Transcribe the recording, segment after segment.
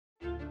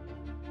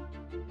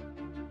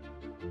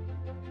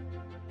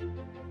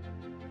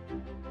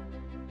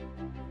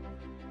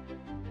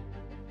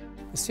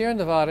The Sierra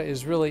Nevada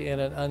is really in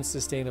an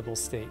unsustainable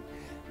state.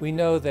 We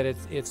know that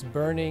it's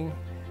burning.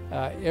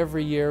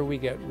 Every year we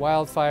get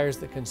wildfires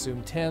that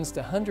consume tens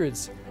to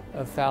hundreds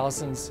of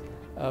thousands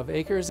of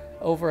acres.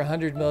 Over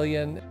 100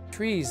 million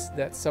trees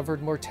that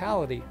suffered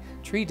mortality,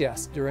 tree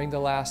deaths during the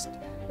last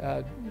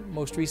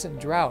most recent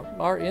drought.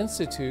 Our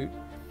institute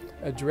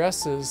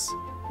addresses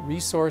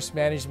resource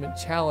management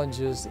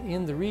challenges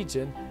in the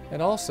region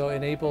and also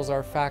enables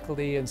our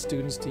faculty and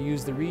students to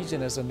use the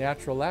region as a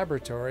natural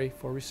laboratory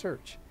for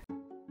research.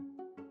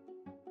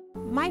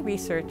 My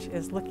research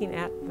is looking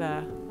at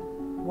the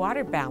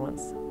water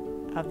balance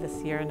of the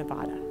Sierra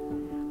Nevada.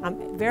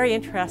 I'm very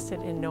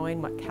interested in knowing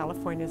what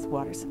California's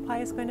water supply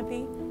is going to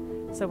be.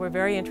 So we're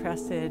very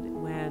interested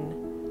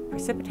when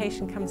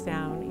precipitation comes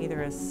down,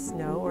 either as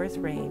snow or as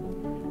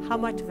rain, how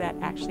much of that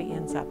actually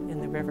ends up in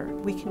the river.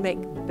 We can make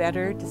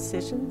better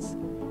decisions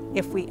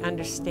if we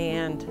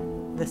understand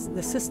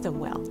the system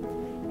well.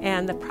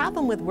 And the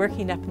problem with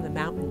working up in the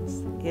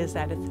mountains is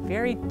that it's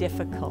very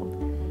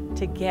difficult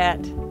to get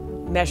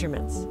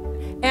measurements.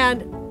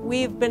 And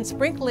we've been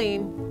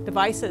sprinkling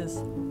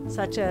devices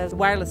such as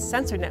wireless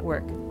sensor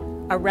network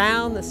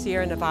around the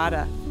Sierra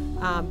Nevada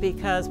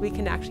because we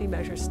can actually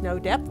measure snow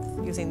depth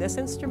using this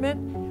instrument.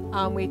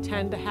 We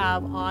tend to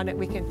have on it,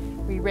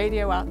 we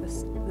radio out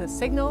the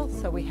signal,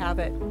 so we have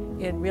it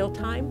in real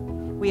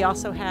time. We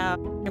also have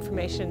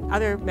information,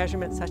 other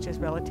measurements such as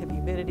relative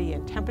humidity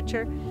and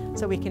temperature,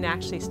 so we can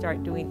actually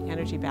start doing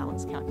energy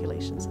balance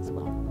calculations as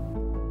well.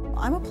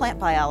 I'm a plant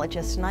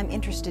biologist, and I'm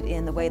interested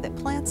in the way that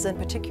plants, and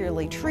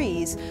particularly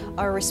trees,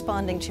 are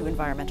responding to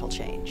environmental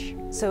change.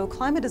 So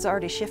climate has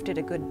already shifted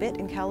a good bit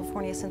in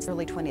California since the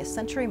early 20th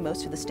century.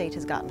 Most of the state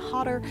has gotten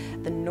hotter.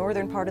 The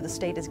northern part of the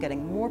state is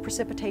getting more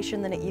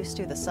precipitation than it used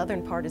to. The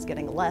southern part is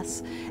getting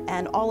less.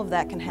 And all of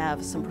that can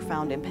have some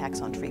profound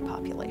impacts on tree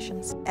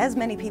populations. As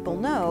many people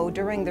know,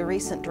 during the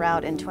recent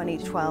drought in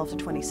 2012 to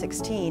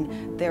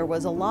 2016, there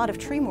was a lot of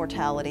tree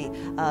mortality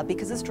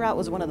because this drought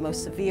was one of the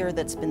most severe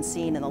that's been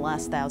seen in the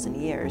last 1,000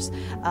 years.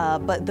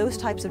 But those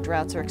types of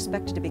droughts are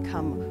expected to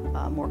become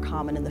more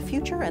common in the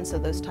future, and so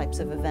those types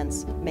of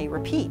events may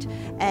repeat.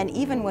 And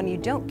even when you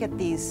don't get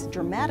these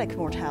dramatic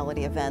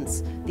mortality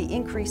events, the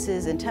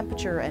increases in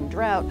temperature and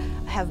drought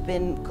have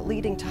been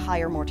leading to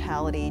higher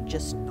mortality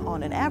just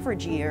on an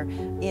average year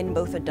in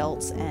both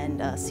adults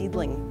and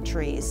seedling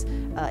trees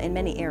in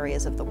many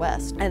areas of the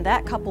West. And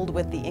that, coupled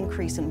with the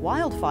increase in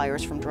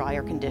wildfires from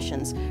drier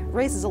conditions,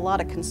 raises a lot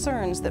of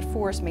concerns that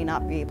forests may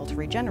not be able to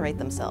regenerate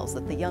themselves,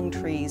 that the young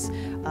trees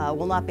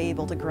will not be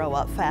able to grow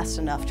up fast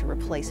enough to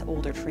replace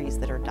older trees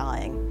that are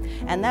dying.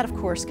 And that, of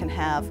course, can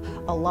have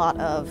a lot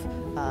of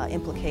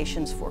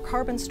implications for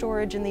carbon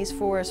storage in these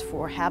forests,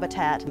 for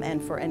habitat,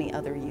 and for any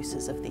other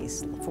uses of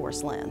these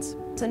forest lands.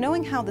 So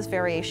knowing how this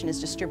variation is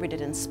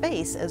distributed in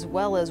space, as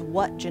well as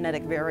what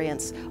genetic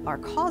variants are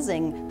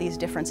causing these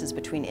differences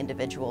between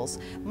individuals,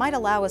 might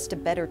allow us to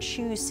better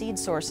choose seed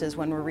sources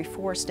when we're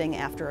reforesting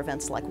after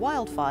events like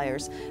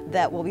wildfires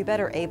that will be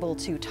better able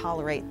to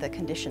tolerate the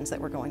conditions that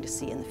we're going to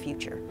see in the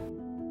future.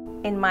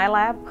 In my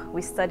lab,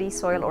 we study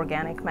soil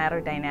organic matter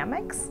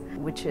dynamics,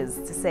 which is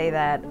to say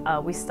that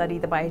we study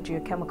the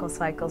biogeochemical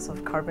cycles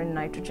of carbon,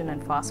 nitrogen,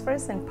 and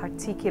phosphorus, in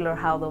particular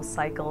how those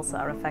cycles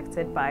are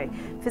affected by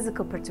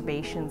physical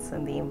perturbations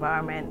in the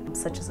environment,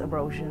 such as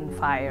erosion,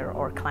 fire,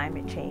 or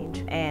climate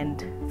change,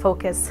 and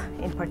focus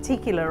in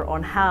particular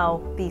on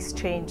how these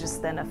changes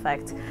then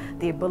affect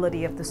the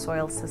ability of the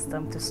soil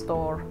system to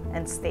store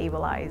and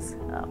stabilize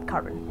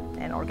carbon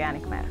and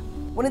organic matter.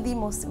 One of the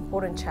most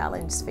important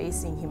challenges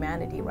facing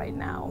humanity right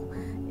now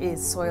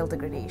is soil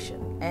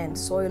degradation. And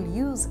soil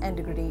use and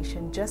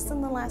degradation just in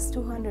the last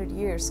 200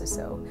 years or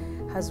so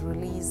has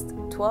released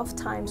 12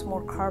 times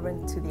more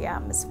carbon to the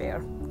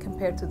atmosphere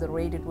compared to the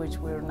rate at which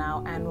we're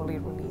now annually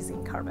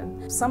releasing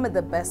carbon. Some of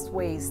the best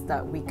ways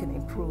that we can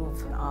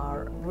improve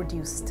are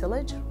reduce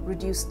tillage,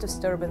 reduce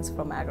disturbance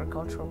from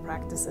agricultural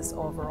practices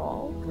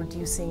overall,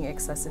 reducing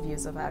excessive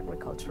use of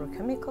agricultural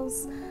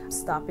chemicals,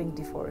 stopping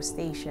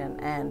deforestation,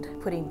 and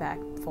putting back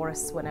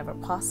forests whenever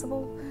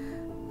possible,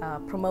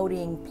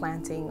 promoting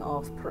planting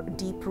of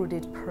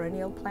deep-rooted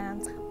perennial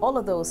plants. All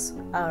of those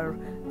are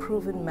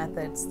proven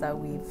methods that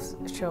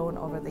we've shown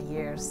over the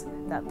years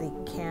that they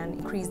can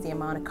increase the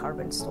amount of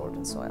carbon stored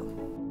in soil.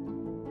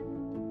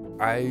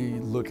 I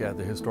look at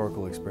the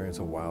historical experience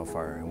of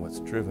wildfire and what's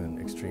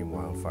driven extreme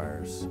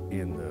wildfires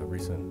in the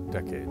recent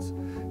decades.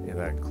 And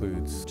that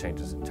includes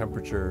changes in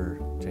temperature,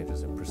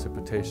 changes in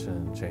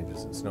precipitation,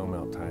 changes in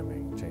snowmelt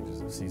timing, changes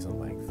in season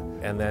length.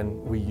 And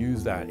then we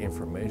use that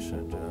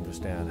information to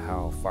understand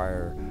how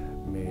fire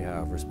may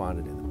have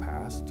responded in the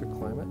past to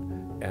climate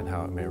and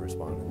how it may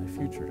respond in the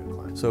future to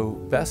climate. So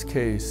best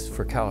case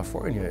for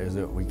California is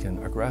that we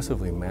can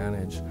aggressively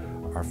manage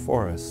our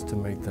forests to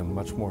make them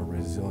much more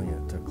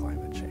resilient to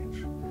climate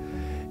change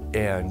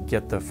and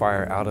get the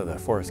fire out of the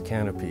forest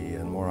canopy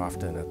and more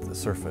often at the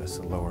surface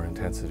at lower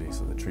intensity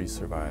so the trees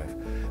survive,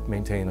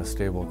 maintain a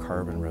stable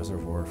carbon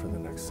reservoir for the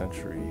next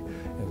century,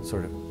 and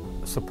sort of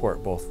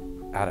support both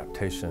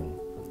adaptation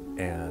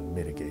and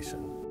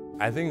mitigation.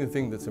 I think the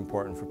thing that's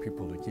important for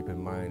people to keep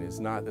in mind is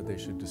not that they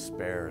should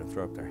despair and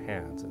throw up their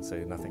hands and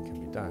say nothing can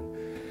be done.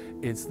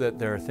 It's that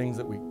there are things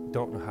that we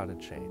don't know how to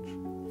change,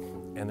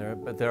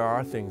 but there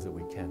are things that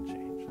we can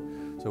change.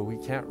 So we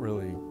can't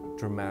really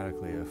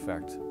dramatically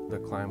affect the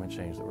climate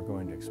change that we're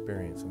going to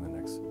experience in the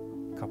next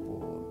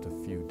couple to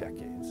few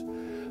decades,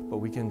 but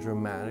we can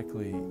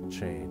dramatically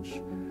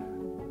change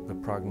the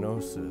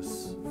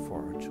prognosis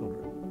for our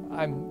children.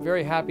 I'm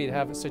very happy to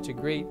have such a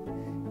great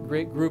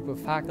group of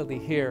faculty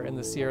here in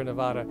the Sierra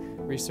Nevada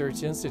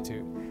Research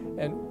Institute.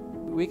 And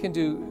we can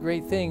do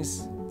great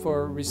things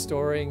for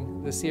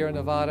restoring the Sierra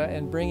Nevada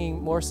and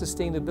bringing more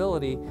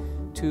sustainability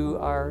to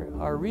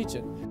our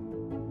region.